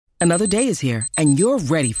Another day is here, and you're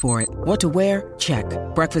ready for it. What to wear? Check.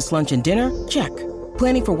 Breakfast, lunch, and dinner? Check.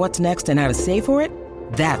 Planning for what's next and how to save for it?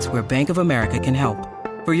 That's where Bank of America can help.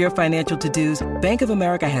 For your financial to-dos, Bank of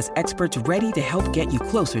America has experts ready to help get you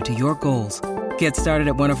closer to your goals. Get started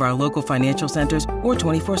at one of our local financial centers or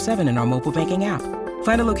 24/7 in our mobile banking app.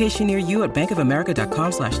 Find a location near you at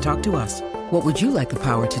bankofamerica.com/talktous. What would you like the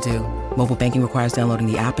power to do? Mobile banking requires downloading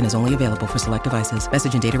the app and is only available for select devices.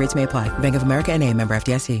 Message and data rates may apply. Bank of America N.A., member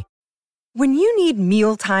FDIC. When you need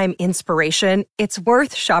mealtime inspiration, it's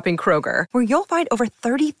worth shopping Kroger, where you'll find over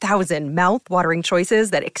 30,000 mouth-watering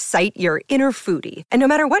choices that excite your inner foodie. And no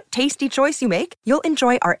matter what tasty choice you make, you'll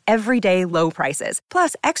enjoy our everyday low prices,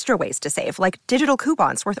 plus extra ways to save, like digital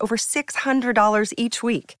coupons worth over $600 each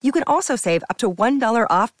week. You can also save up to $1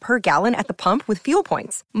 off per gallon at the pump with fuel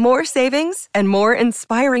points. More savings and more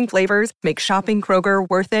inspiring flavors make shopping Kroger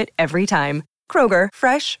worth it every time. Kroger,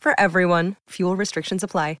 fresh for everyone. Fuel restrictions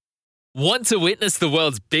apply. Want to witness the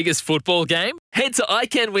world's biggest football game? Head to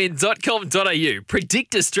iCanWin.com.au,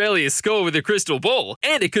 predict Australia's score with a crystal ball,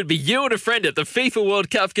 and it could be you and a friend at the FIFA World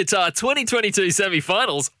Cup Qatar 2022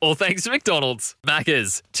 semi-finals, all thanks to McDonald's.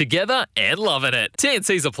 Maccas, together and loving it.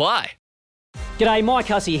 TNCs apply. G'day, Mike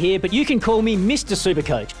Hussey here, but you can call me Mr.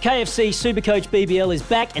 Supercoach. KFC Supercoach BBL is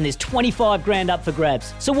back and there's 25 grand up for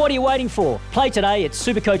grabs. So what are you waiting for? Play today at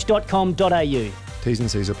supercoach.com.au. T's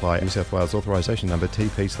and C's apply. New South Wales authorisation number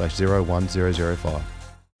TP/01005.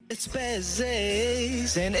 It's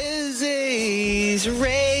Bezzies and Izzy's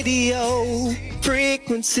radio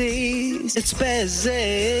frequencies. It's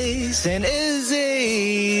Bezzies and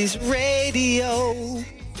Izzy's radio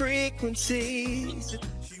frequencies.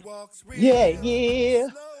 Yeah,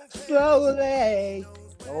 slowly.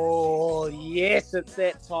 Oh, yes, it's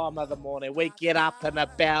that time of the morning. We get up and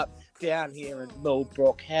about down here in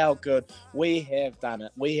Millbrook. How good. We have done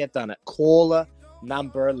it. We have done it. Caller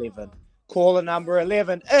number 11. Caller number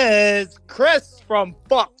 11 is Chris from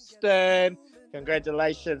Foxton.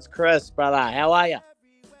 Congratulations, Chris, brother. How are you?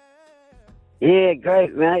 Yeah,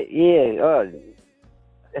 great, mate. Yeah,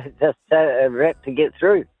 just a rap to get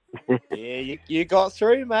through. Yeah, you got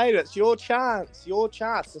through, mate. It's your chance. Your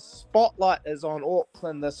chance. The spotlight is on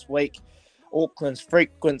Auckland this week. Auckland's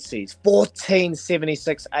frequencies,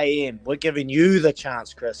 1476 AM. We're giving you the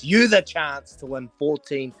chance, Chris. You the chance to win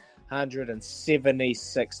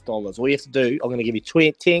 $1,476. All you have to do, I'm going to give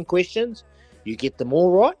you 10 questions. You get them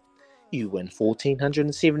all right, you win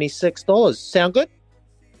 $1,476. Sound good?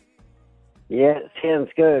 Yeah, it sounds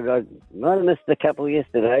good. I might have missed a couple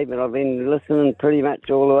yesterday, but I've been listening pretty much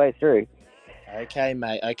all the way through. Okay,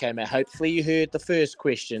 mate. Hopefully you heard the first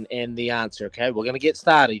question and the answer, okay? We're going to get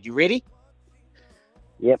started. You ready?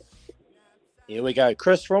 Yep. Here we go.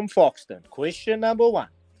 Chris from Foxton. Question number 1.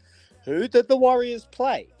 Who did the Warriors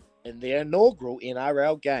play in their inaugural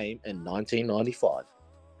NRL game in 1995?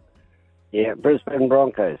 Yeah, Brisbane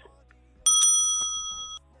Broncos.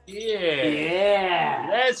 Yeah.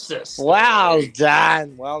 That's it. Well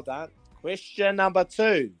done. Question number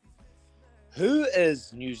 2. Who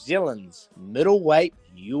is New Zealand's middleweight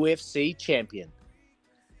UFC champion?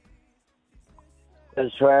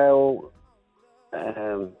 Israel.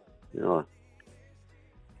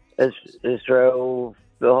 Israel.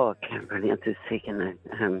 Oh, I can't pronounce his second name.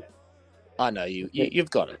 I know you've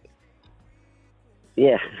got it.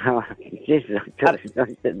 Yeah, Adesanya.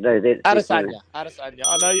 I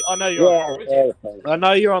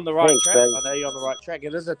know you're on the right track. I know you're on the right track.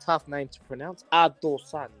 It is a tough name to pronounce.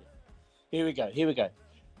 Adesanya. Here we go.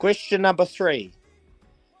 Question number 3.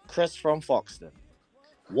 Chris from Foxton.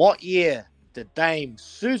 What year did Dame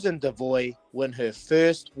Susan Devoy win her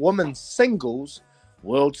first women's singles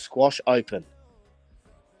World Squash Open?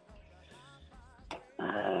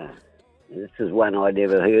 This is one I'd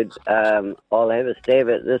never heard. I'll have a stab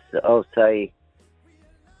at this. I'll say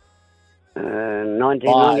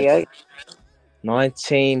 1998.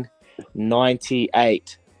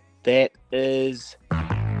 1998. That is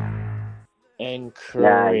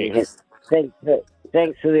incorrect.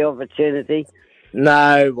 Thanks for the opportunity.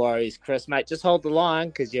 No worries, Chris, mate. Just hold the line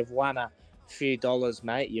because you've won a few dollars,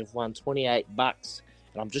 mate. You've won $28.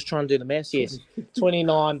 And I'm just trying to do the maths. Yes,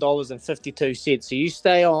 $29.52. So you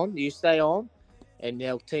stay on, and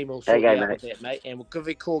our team will sort you out with that, mate. And we'll give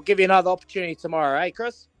you a call, give you another opportunity tomorrow, eh,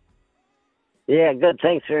 Chris? Yeah, good.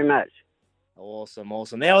 Thanks very much. Awesome.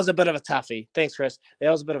 That was a bit of a toughie. Thanks, Chris. That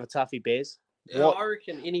was a bit of a toughie, Bears. Yeah, I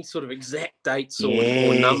reckon any sort of exact dates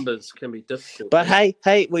or numbers can be difficult. But hey,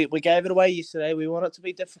 we gave it away yesterday. We want it to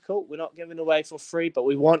be difficult. We're not giving it away for free, but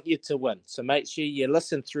we want you to win. So make sure you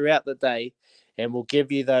listen throughout the day, and we'll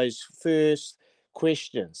give you those first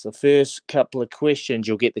questions. The first couple of questions,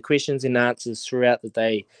 you'll get the questions and answers throughout the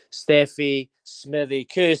day. Staffy, Smithy,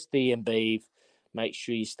 Kirsty, and Beeve. Make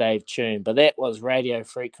sure you stay tuned. But that was Radio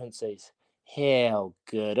Frequencies. How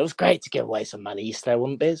good. It was great to give away some money yesterday,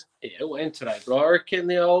 wasn't it, Bez? Yeah, it went today, but I reckon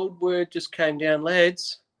the old word just came down,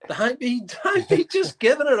 lads. Don't be just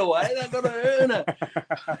giving it away. They've got to earn it.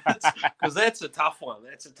 Because that's a tough one.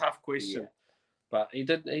 That's a tough question. Yeah. But he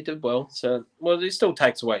did well. So, he still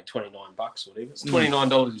takes away $29 or whatever. It's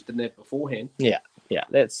 $29 he didn't have beforehand. Yeah.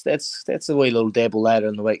 That's a wee little dabble later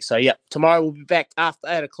in the week. So, tomorrow we'll be back after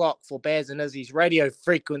 8 o'clock for Baz and Izzy's Radio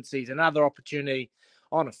Frequencies. Another opportunity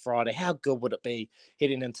on a Friday. How good would it be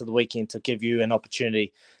heading into the weekend to give you an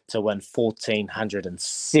opportunity to win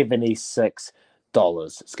 $1,476?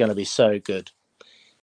 It's going to be so good.